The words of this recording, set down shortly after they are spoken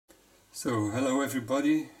So, hello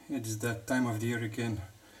everybody, it's that time of the year again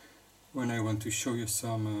when I want to show you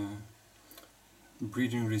some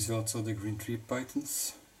breeding results of the green tree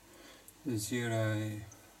pythons. This year I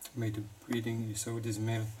made a breeding, so this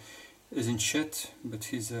male is in shed, but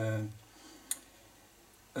he's a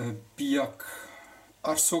Biak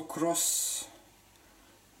Arso cross.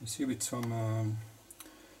 You see, with some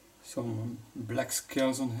black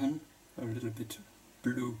scales on him, a little bit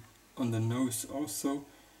blue on the nose also.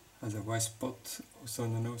 Has a white spot also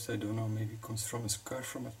on the nose. I don't know, maybe it comes from a scar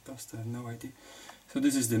from a past, I have no idea. So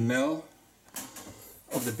this is the male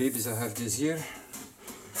of the babies I have this year,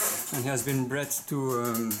 and he has been bred to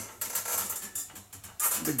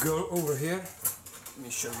the girl over here. Let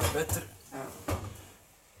me show you better.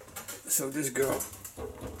 So this girl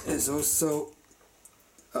is also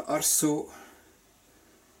a Arso,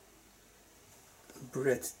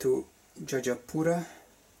 bred to Jayapura.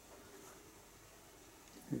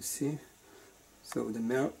 You see, so the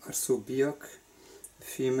male Arso Biak,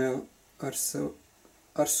 female Arso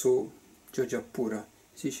Jayapura.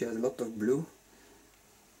 See, she has a lot of blue.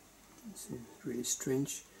 It's really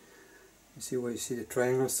strange. You see where you see the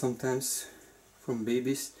triangles sometimes from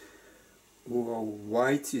babies who are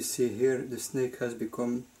white. You see here the snake has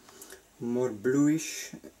become more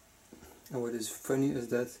bluish, and what is funny is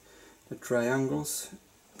that the triangles,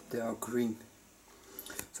 they are green.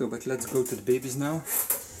 So, but let's go to the babies now.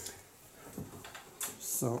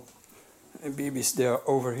 So, the babies, they are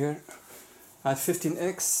over here. I had 15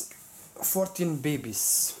 eggs, 14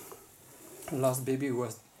 babies. The last baby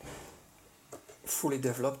was fully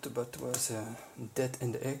developed but was dead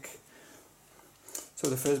in the egg. So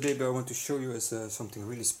the first baby I want to show you is something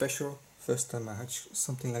really special. First time I hatched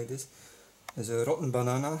something like this. It's a rotten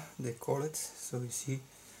banana, they call it. So you see,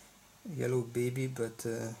 yellow baby, but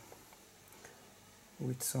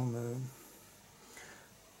with some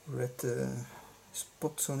red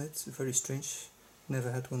spots on it. Very strange,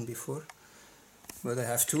 never had one before, but I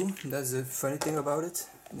have two. That's the funny thing about it,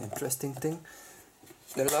 an interesting thing.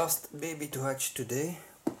 The last baby to hatch today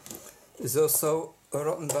is also a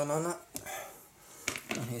rotten banana,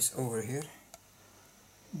 and he's over here.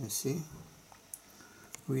 You see,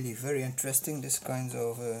 really very interesting, this kinds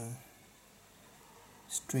of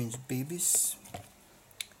strange babies.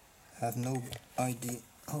 I have no idea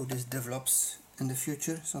how this develops in the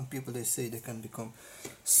future. Some people, they say they can become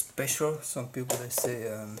special. Some people, they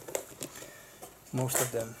say most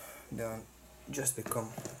of them, they just become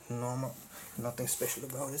normal, nothing special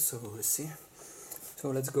about it. So we'll see. So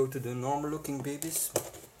let's go to the normal looking babies.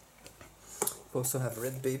 We also have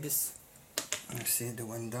red babies. You see the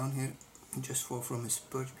one down here just fall from his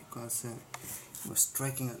perch because he was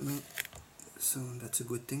striking at me. So that's a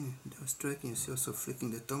good thing. They were striking. You see, also flicking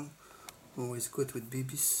the tongue. Always good with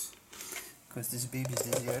babies, because these babies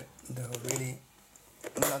this year, they are really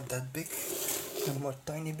not that big. They're more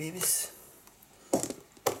tiny babies.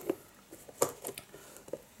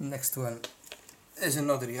 Next one is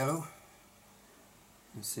another yellow.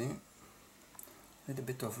 You see, a little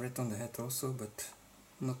bit of red on the head also, but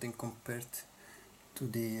nothing compared to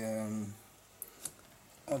the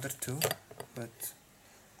other two, but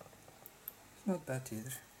not bad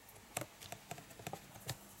either.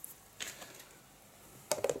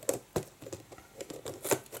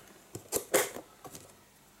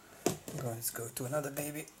 Let's go to another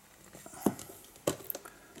baby.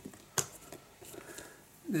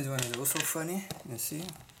 This one is also funny, you see.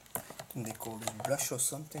 I think they call this blush or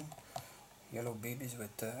something. Yellow babies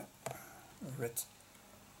with a red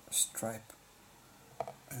stripe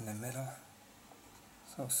in the middle.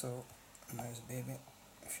 It's also a nice baby,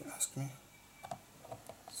 if you ask me.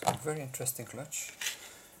 So very interesting clutch.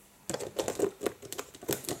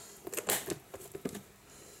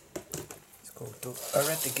 Let's go to a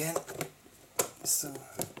red again. So,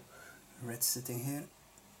 red sitting here.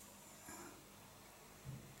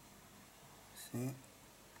 See,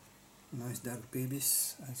 nice dark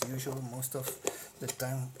babies as usual. Most of the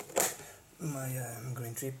time, my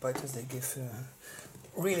green tree pythons, they give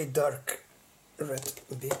really dark red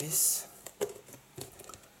babies.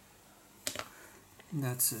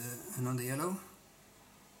 That's another yellow,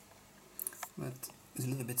 but it's a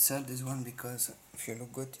little bit sad, this one, because if you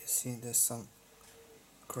look good, you see there's some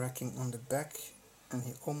cracking on the back, and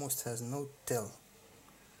he almost has no tail.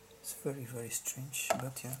 It's very, very strange,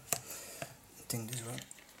 but yeah, I think this one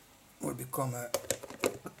will become a...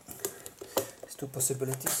 There's two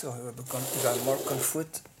possibilities, or he will become even more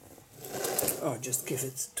foot, or just give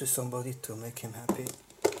it to somebody to make him happy,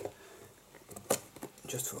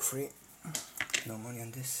 just for free. No money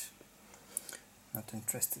on this. Not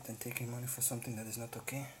interested in taking money for something that is not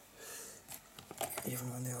okay.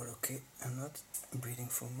 even when they are okay and not breeding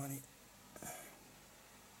for money.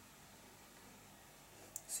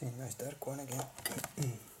 See, nice dark one again.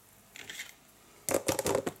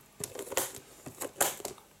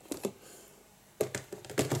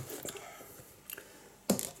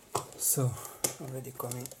 So, already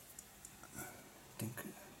coming, I think,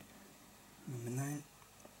 number 9,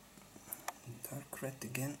 dark red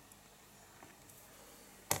again.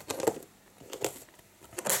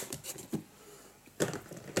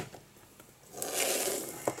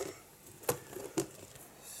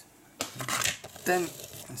 Then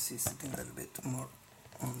I see something a little bit more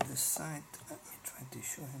on this side. Let me try to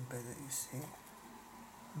show him better. You see,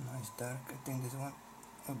 nice dark. I think this one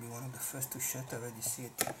will be one of the first to shed. I already see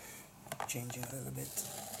it changing a little bit.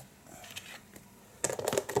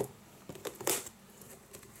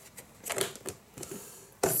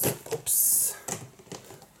 Oops,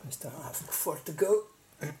 I still have 4 to go.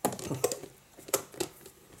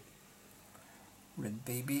 Red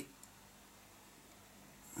baby,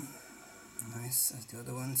 nice as the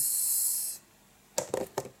other ones.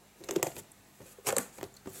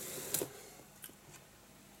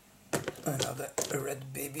 Another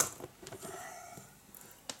red baby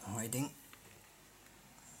hiding.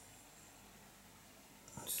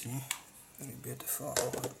 See, very beautiful.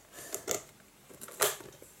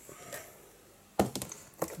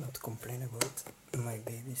 Not complain about my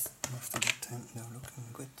babies. Most of the time they're looking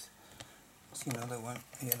good. See another one,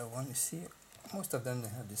 yellow one. You see, most of them they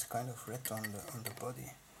have this kind of red on the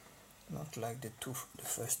body. Not like the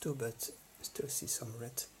first two, but still see some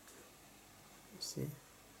red. You see.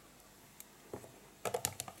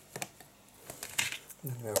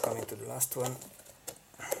 Then we are coming to the last one.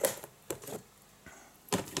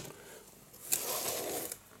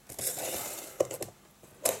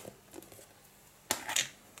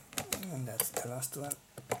 And that's the last one.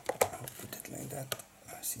 I'll put it like that.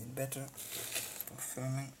 I see it better for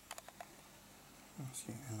filming. I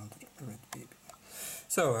see another red baby.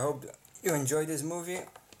 So I hope you enjoyed this movie.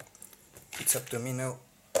 It's up to me now,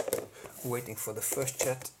 waiting for the first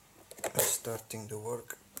chat and starting the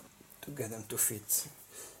work to get them to fit.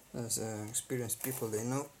 As experienced people, they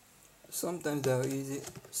know sometimes they are easy,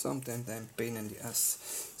 sometimes they're a pain in the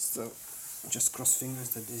ass. So just cross fingers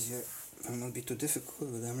that this year will not be too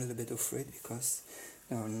difficult, but I'm a little bit afraid because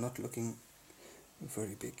they are not looking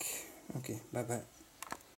very big. Okay, bye bye.